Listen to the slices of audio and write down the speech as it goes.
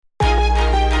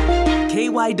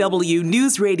KYW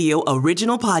News Radio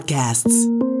original podcasts.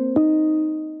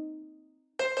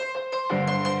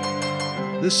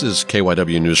 This is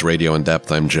KYW News Radio In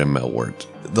Depth. I'm Jim Melwert.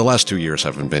 The last 2 years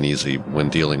haven't been easy when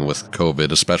dealing with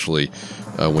COVID, especially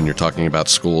when you're talking about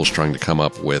schools trying to come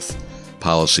up with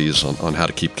policies on how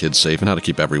to keep kids safe and how to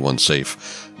keep everyone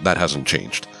safe. That hasn't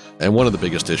changed. And one of the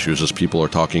biggest issues is people are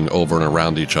talking over and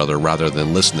around each other rather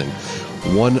than listening.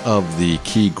 One of the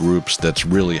key groups that's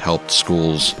really helped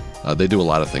schools, they do a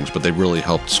lot of things, but they've really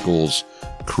helped schools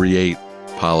create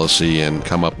policy and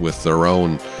come up with their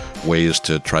own ways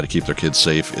to try to keep their kids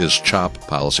safe is CHOP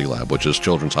Policy Lab, which is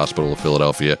Children's Hospital of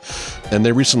Philadelphia. And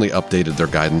they recently updated their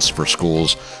guidance for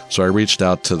schools. So I reached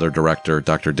out to their director,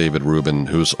 Dr. David Rubin,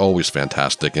 who's always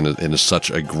fantastic and is such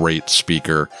a great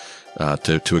speaker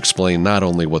to explain not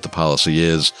only what the policy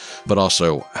is, but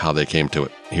also how they came to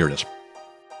it. Here it is.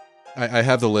 I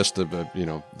have the list of the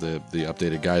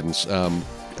updated guidance.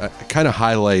 I kind of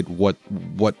highlight what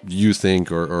you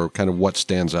think or kind of what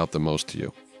stands out the most to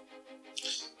you.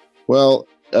 Well,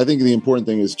 I think the important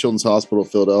thing is Children's Hospital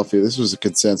of Philadelphia. This was a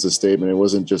consensus statement. It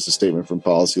wasn't just a statement from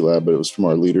Policy Lab, but it was from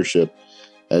our leadership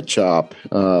at CHOP.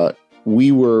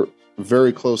 We were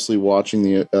very closely watching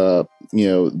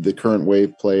the current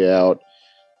wave play out,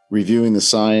 reviewing the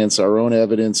science, our own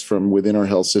evidence from within our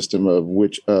health system of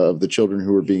which of the children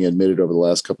who were being admitted over the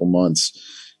last couple months.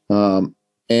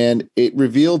 And it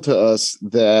revealed to us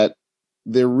that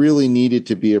there really needed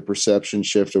to be a perception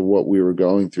shift of what we were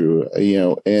going through,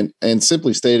 and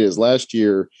simply stated is last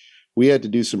year, we had to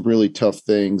do some really tough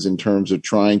things in terms of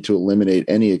trying to eliminate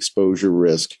any exposure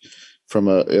risk from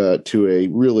to a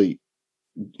really,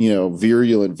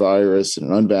 virulent virus and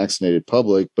an unvaccinated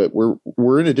public. But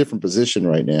we're in a different position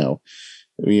right now.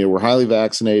 We're highly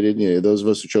vaccinated. Those of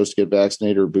us who chose to get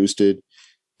vaccinated or boosted.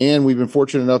 And we've been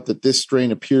fortunate enough that this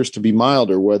strain appears to be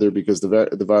milder, whether because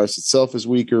the virus itself is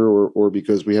weaker or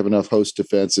because we have enough host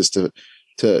defenses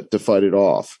to fight it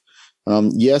off.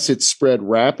 Yes, it's spread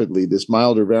rapidly. This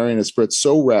milder variant has spread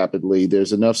so rapidly.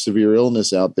 There's enough severe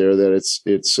illness out there that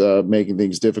it's making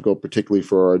things difficult, particularly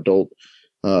for our adult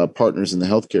partners in the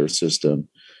healthcare system.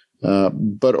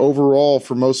 But overall,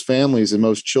 for most families and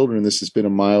most children, this has been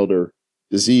a milder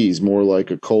disease, more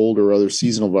like a cold or other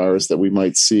seasonal virus that we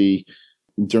might see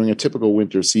during a typical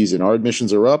winter season. Our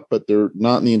admissions are up, but they're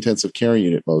not in the intensive care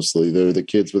unit mostly. They're the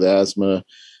kids with asthma,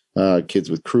 kids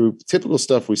with croup, typical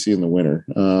stuff we see in the winter.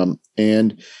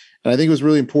 And I think it was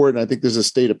really important. I think there's a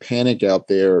state of panic out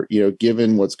there,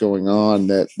 given what's going on,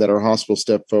 that our hospital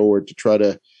stepped forward to try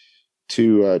to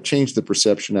change the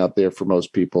perception out there for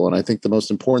most people. And I think the most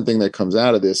important thing that comes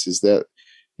out of this is that,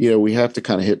 we have to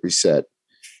kind of hit reset.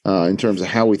 In terms of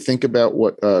how we think about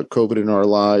what COVID in our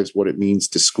lives, what it means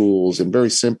to schools. And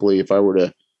very simply, if I were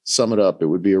to sum it up, it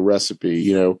would be a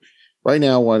recipe. Right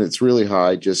now, when it's really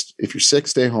high, just if you're sick,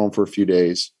 stay home for a few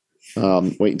days,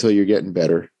 wait until you're getting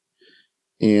better.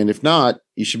 And if not,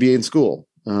 you should be in school.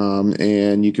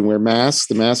 And you can wear masks.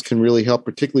 The mask can really help,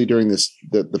 particularly during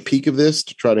the peak of this,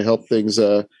 to try to help things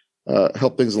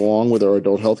along with our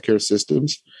adult healthcare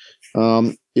systems.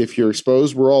 If you're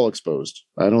exposed, we're all exposed.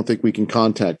 I don't think we can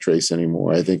contact trace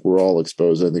anymore. I think we're all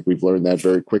exposed. I think we've learned that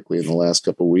very quickly in the last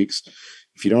couple of weeks.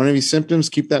 If you don't have any symptoms,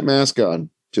 keep that mask on.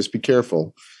 Just be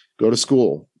careful. Go to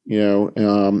school,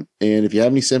 and if you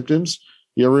have any symptoms,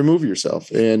 remove yourself.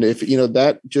 And if,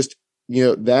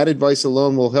 that advice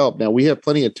alone will help. Now, we have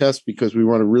plenty of tests because we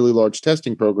run a really large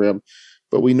testing program,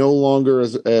 but we no longer,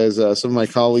 as some of my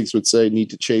colleagues would say, need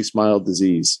to chase mild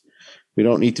disease. We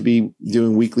don't need to be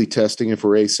doing weekly testing if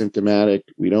we're asymptomatic.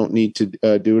 We don't need to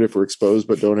do it if we're exposed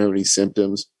but don't have any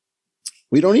symptoms.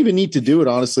 We don't even need to do it,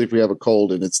 honestly, if we have a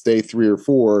cold and it's day 3 or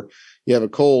 4, you have a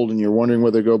cold and you're wondering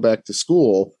whether to go back to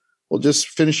school. Well, just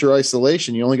finish your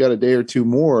isolation. You only got a day or 2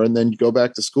 more and then go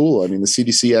back to school. I mean, the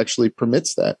CDC actually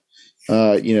permits that,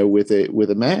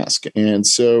 with a mask. And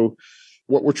so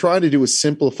what we're trying to do is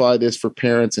simplify this for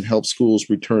parents and help schools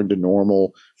return to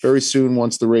normal. Very soon,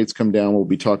 once the rates come down, we'll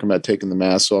be talking about taking the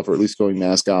masks off or at least going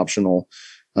mask optional.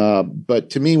 But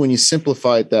to me, when you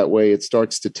simplify it that way, it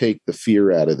starts to take the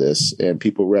fear out of this and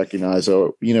people recognize,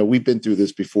 we've been through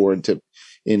this before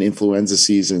in influenza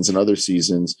seasons and other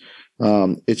seasons.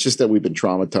 It's just that we've been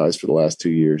traumatized for the last 2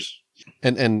 years.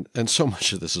 And so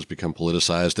much of this has become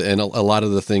politicized. And a lot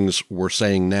of the things we're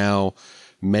saying now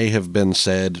may have been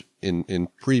said in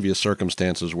previous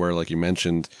circumstances where, like you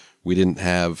mentioned, we didn't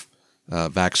have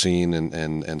vaccine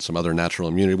and some other natural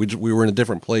immunity. We were in a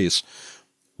different place.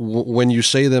 When you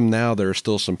say them now, there are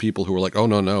still some people who are like, "Oh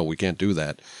no, we can't do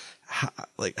that."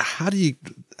 How do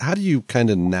you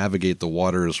kind of navigate the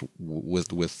waters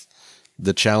with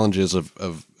the challenges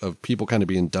of people kind of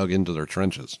being dug into their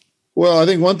trenches? Well, I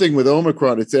think one thing with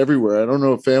Omicron, it's everywhere. I don't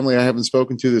know a family I haven't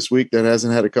spoken to this week that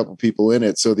hasn't had a couple people in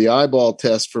it. So the eyeball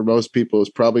test for most people is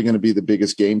probably going to be the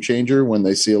biggest game changer when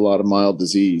they see a lot of mild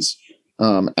disease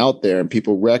out there, and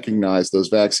people recognize those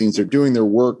vaccines are doing their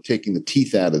work, taking the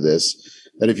teeth out of this.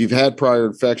 That if you've had prior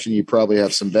infection, you probably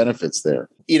have some benefits there.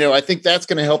 I think that's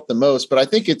going to help the most. But I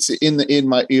think it's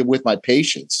with my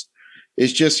patients.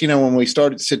 It's just, when we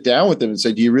started to sit down with them and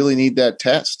said, do you really need that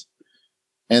test?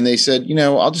 And they said,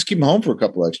 I'll just keep them home for a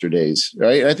couple extra days.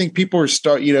 Right. And I think people are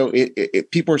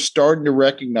people are starting to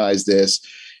recognize this.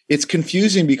 It's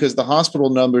confusing because the hospital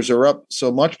numbers are up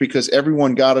so much because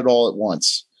everyone got it all at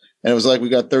once. And it was like we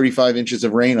got 35 inches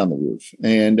of rain on the roof.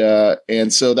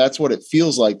 And so that's what it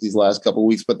feels like these last couple of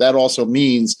weeks. But that also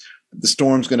means the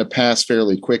storm's going to pass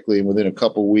fairly quickly. And within a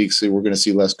couple of weeks, we're going to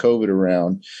see less COVID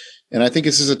around. And I think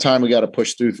this is a time we got to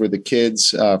push through for the kids,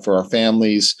 for our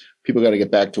families. People got to get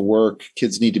back to work.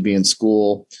 Kids need to be in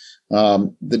school.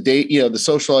 The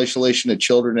social isolation of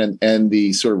children and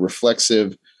the sort of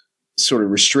reflexive sort of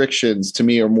restrictions to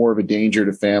me are more of a danger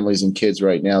to families and kids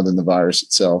right now than the virus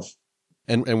itself.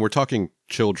 And we're talking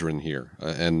children here.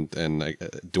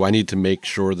 Do I need to make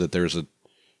sure that there's a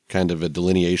kind of a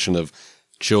delineation of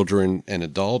children and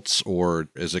adults, or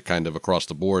is it kind of across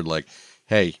the board like,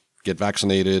 hey, get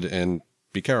vaccinated and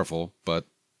be careful, but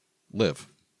live?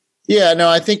 Yeah, no,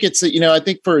 I think it's, I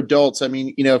think for adults,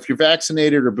 if you're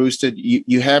vaccinated or boosted,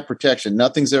 you have protection.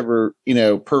 Nothing's ever,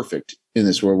 perfect in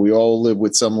this world. We all live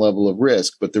with some level of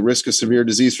risk, but the risk of severe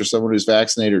disease for someone who's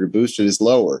vaccinated or boosted is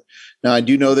lower. Now, I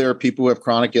do know there are people who have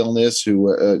chronic illness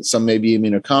who some may be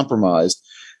immunocompromised,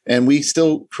 and we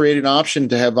still create an option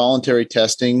to have voluntary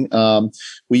testing.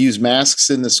 We use masks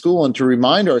in the school, and to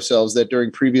remind ourselves that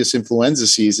during previous influenza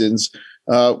seasons,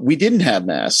 we didn't have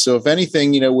masks. So if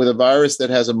anything, with a virus that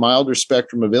has a milder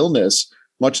spectrum of illness,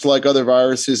 much like other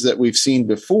viruses that we've seen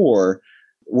before,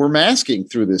 we're masking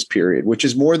through this period, which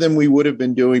is more than we would have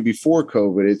been doing before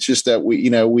COVID. It's just that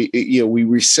we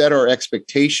reset our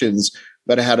expectations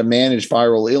about how to manage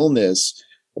viral illness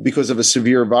because of a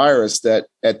severe virus that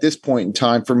at this point in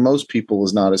time, for most people,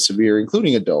 is not as severe,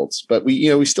 including adults. But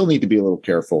we still need to be a little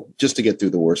careful just to get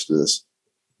through the worst of this.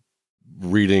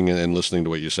 Reading and listening to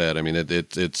what you said,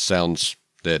 it sounds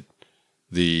that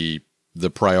the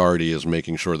priority is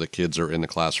making sure that kids are in the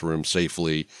classroom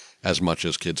safely as much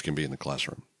as kids can be in the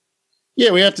classroom. Yeah,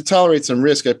 we have to tolerate some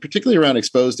risk, particularly around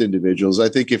exposed individuals. I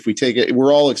think if we take it,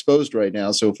 we're all exposed right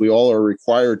now. So if we all are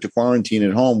required to quarantine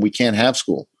at home, we can't have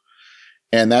school.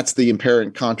 And that's the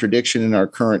apparent contradiction in our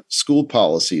current school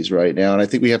policies right now. And I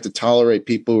think we have to tolerate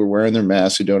people who are wearing their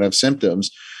masks, who don't have symptoms,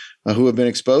 who have been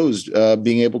exposed,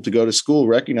 being able to go to school,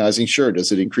 recognizing, sure,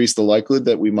 does it increase the likelihood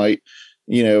that we might,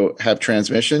 have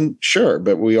transmission? Sure.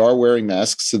 But we are wearing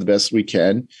masks to the best we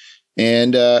can.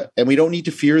 And we don't need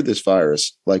to fear this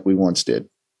virus like we once did.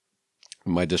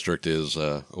 My district is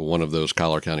one of those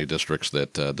Collier County districts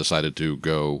that decided to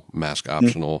go mask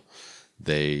optional.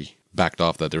 They backed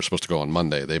off that. They're supposed to go on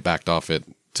Monday. They backed off it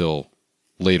till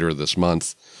later this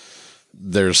month.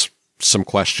 There's some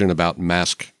question about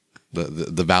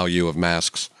the value of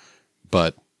masks,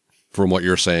 but from what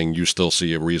you're saying, you still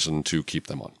see a reason to keep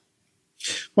them on.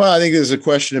 Well, I think there's a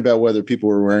question about whether people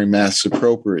were wearing masks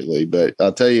appropriately, but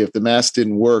I'll tell you, if the mask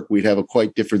didn't work, we'd have a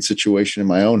quite different situation in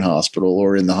my own hospital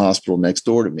or in the hospital next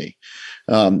door to me.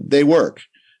 They work.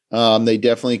 They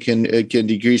definitely can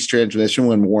decrease transmission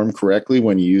when worn correctly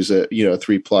when you use a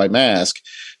 3-ply mask.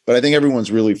 But I think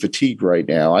everyone's really fatigued right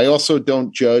now. I also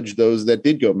don't judge those that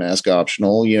did go mask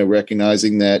optional,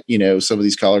 recognizing that, some of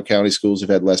these Collier County schools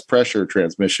have had less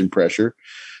transmission pressure.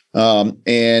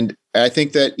 And I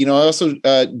think that, I also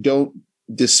don't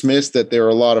dismiss that there are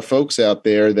a lot of folks out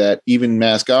there that even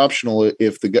mask optional,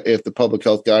 if the public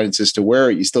health guidance is to wear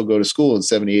it, you still go to school and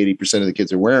 70-80% of the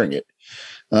kids are wearing it.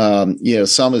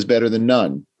 Some is better than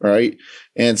none, right?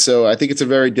 And so I think it's a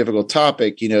very difficult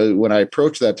topic. When I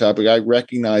approach that topic, I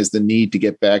recognize the need to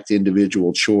get back to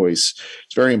individual choice.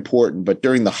 It's very important. But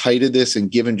during the height of this, and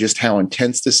given just how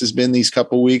intense this has been these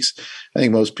couple of weeks, I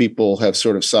think most people have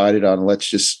sort of sided on, let's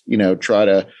just, try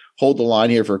to hold the line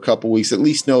here for a couple of weeks, at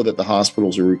least know that the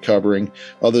hospitals are recovering.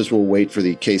 Others will wait for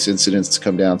the case incidence to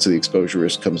come down so the exposure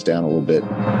risk comes down a little bit.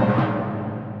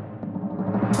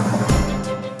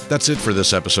 That's it for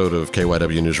this episode of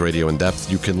KYW News Radio In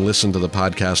Depth. You can listen to the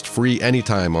podcast free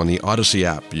anytime on the Odyssey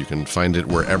app. You can find it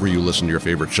wherever you listen to your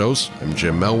favorite shows. I'm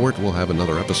Jim Melwert. We'll have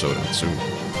another episode soon.